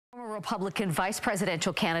Former Republican vice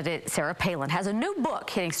presidential candidate Sarah Palin has a new book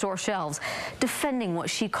hitting store shelves defending what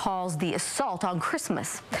she calls the assault on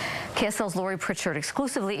Christmas. KSL's Lori Pritchard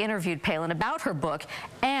exclusively interviewed Palin about her book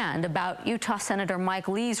and about Utah Senator Mike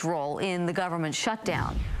Lee's role in the government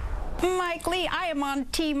shutdown. Mike Lee, I am on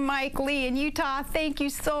Team Mike Lee in Utah. Thank you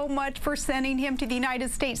so much for sending him to the United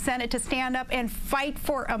States Senate to stand up and fight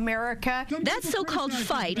for America. That so-called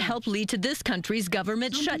fight helped lead to this country's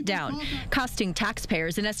government shutdown, costing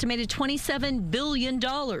taxpayers an estimated $27 billion.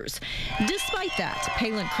 Despite that,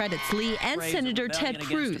 Palin credits Lee and Senator Ted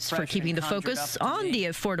Cruz for keeping the focus on the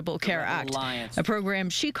Affordable Care Act, a program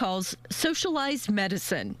she calls socialized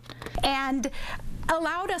medicine. And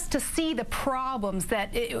allowed us to see the problems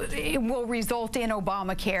that it will result in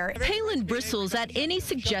Obamacare. Palin bristles at any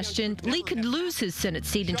suggestion Lee could lose his Senate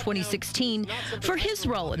seat in 2016 for his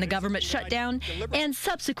role in the government shutdown and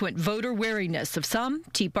subsequent voter wariness of some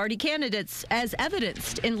Tea Party candidates, as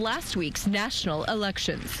evidenced in last week's national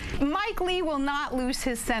elections. Mike Lee will not lose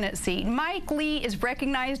his Senate seat. Mike Lee is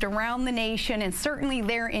recognized around the nation and certainly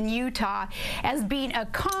there in Utah as being a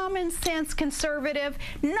common sense conservative,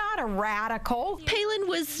 not a radical. Palin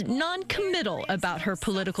was non-committal about her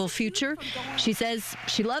political future. She says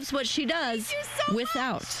she loves what she does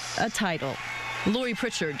without a title. Lori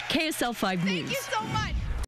Pritchard, KSL 5 News. Thank you so much.